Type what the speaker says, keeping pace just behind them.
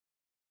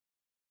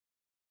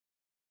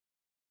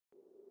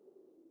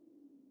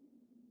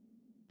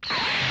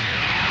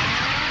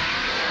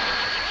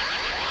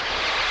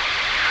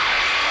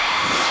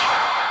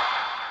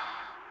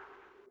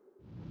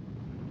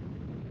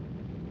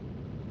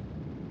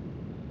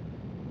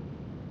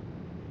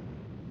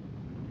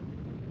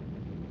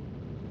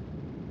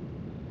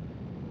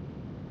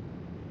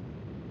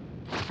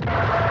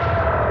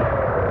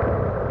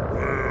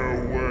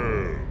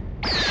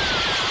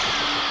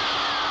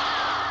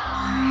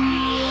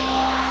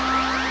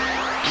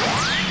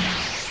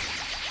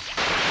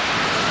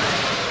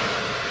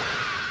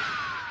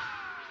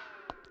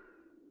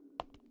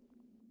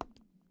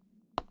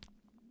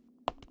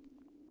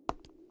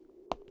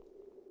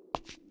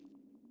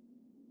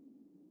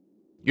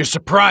You're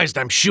surprised,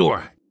 I'm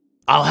sure.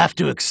 I'll have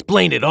to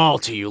explain it all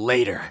to you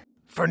later.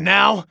 For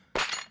now,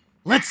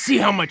 let's see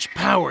how much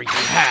power you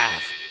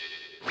have.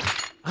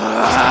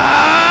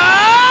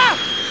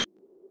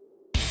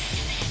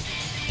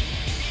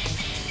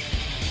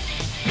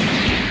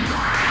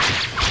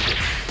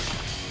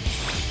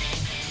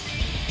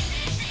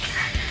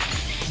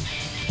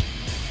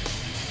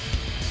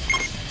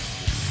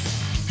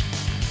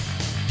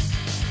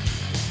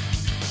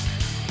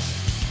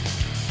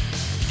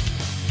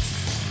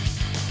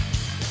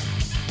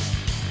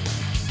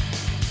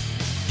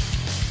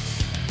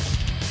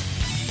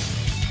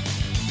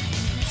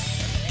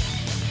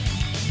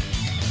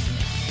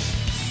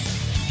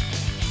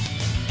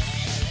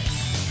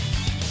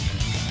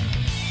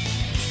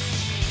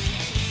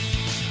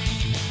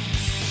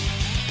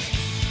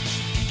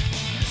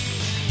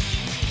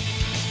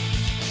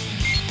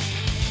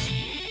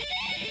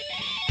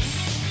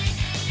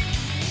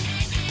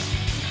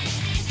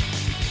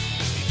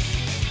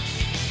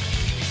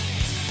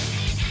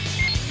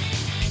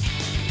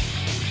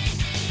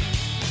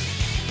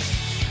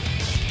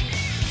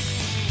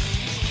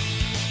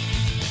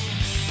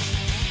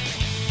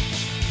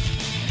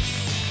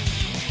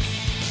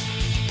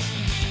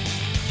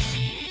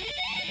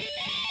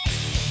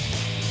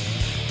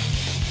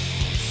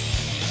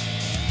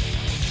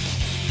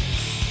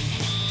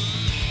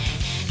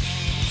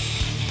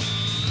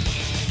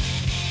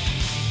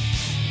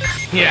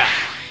 Yeah,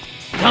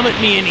 come at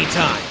me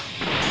anytime.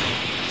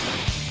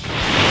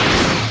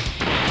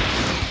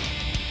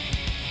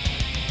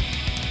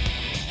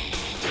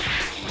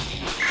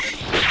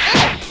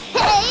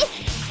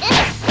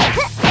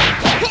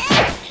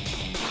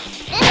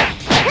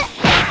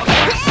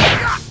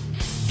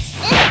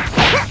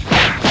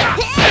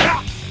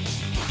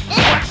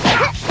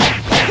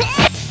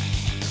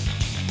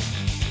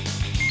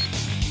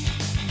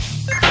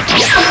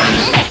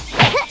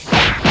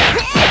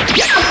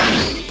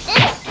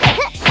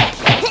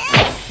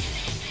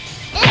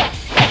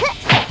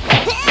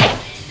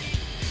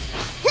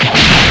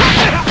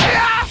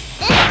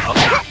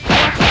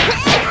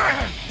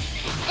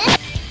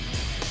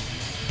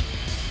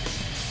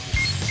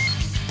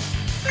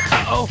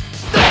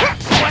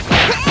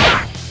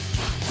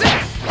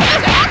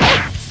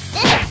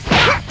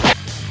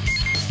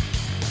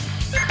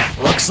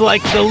 Looks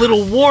like the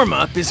little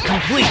warm-up is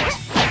complete.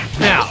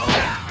 Now,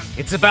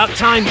 it's about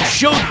time you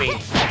showed me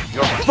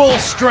your full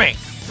strength.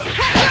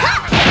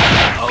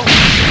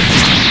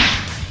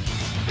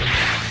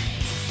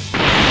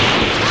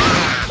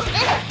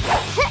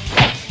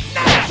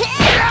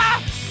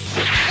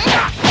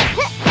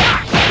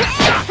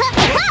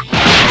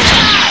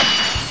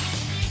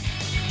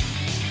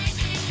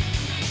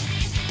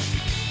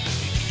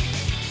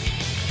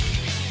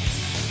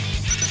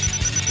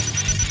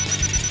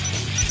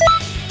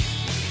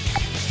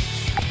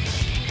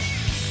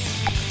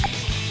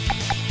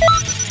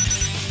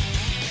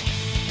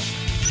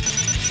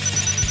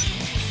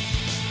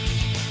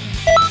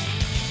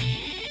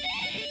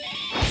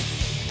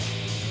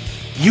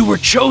 You were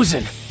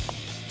chosen.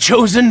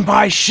 Chosen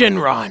by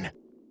Shinron.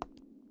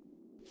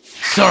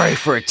 Sorry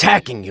for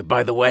attacking you,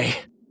 by the way.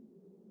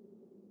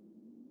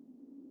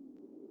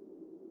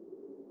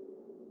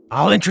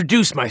 I'll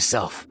introduce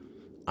myself.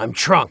 I'm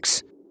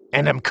Trunks,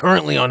 and I'm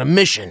currently on a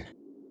mission.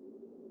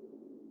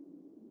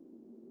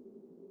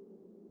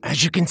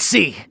 As you can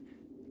see,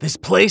 this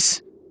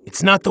place,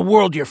 it's not the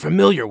world you're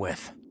familiar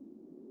with.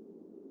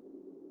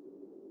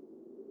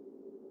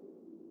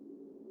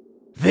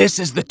 This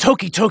is the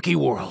Toki Toki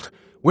world,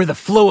 where the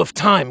flow of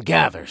time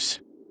gathers.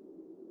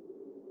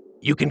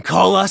 You can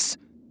call us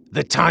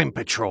the Time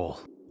Patrol.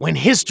 When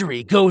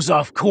history goes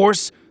off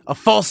course, a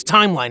false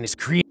timeline is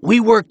created. We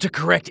work to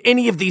correct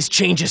any of these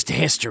changes to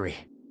history.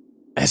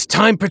 As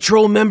Time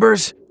Patrol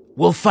members,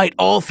 we'll fight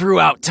all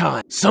throughout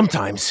time.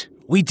 Sometimes,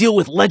 we deal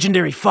with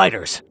legendary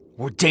fighters,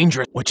 or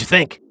dangerous. What you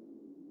think?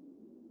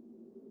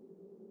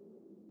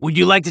 Would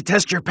you like to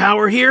test your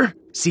power here?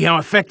 See how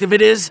effective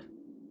it is?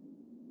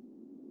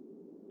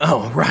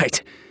 Oh,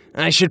 right.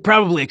 I should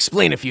probably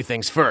explain a few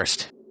things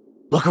first.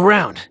 Look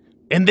around.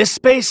 In this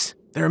space,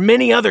 there are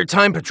many other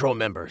Time Patrol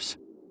members.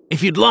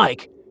 If you'd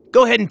like,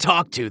 go ahead and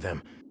talk to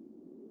them.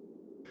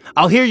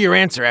 I'll hear your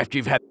answer after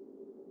you've had...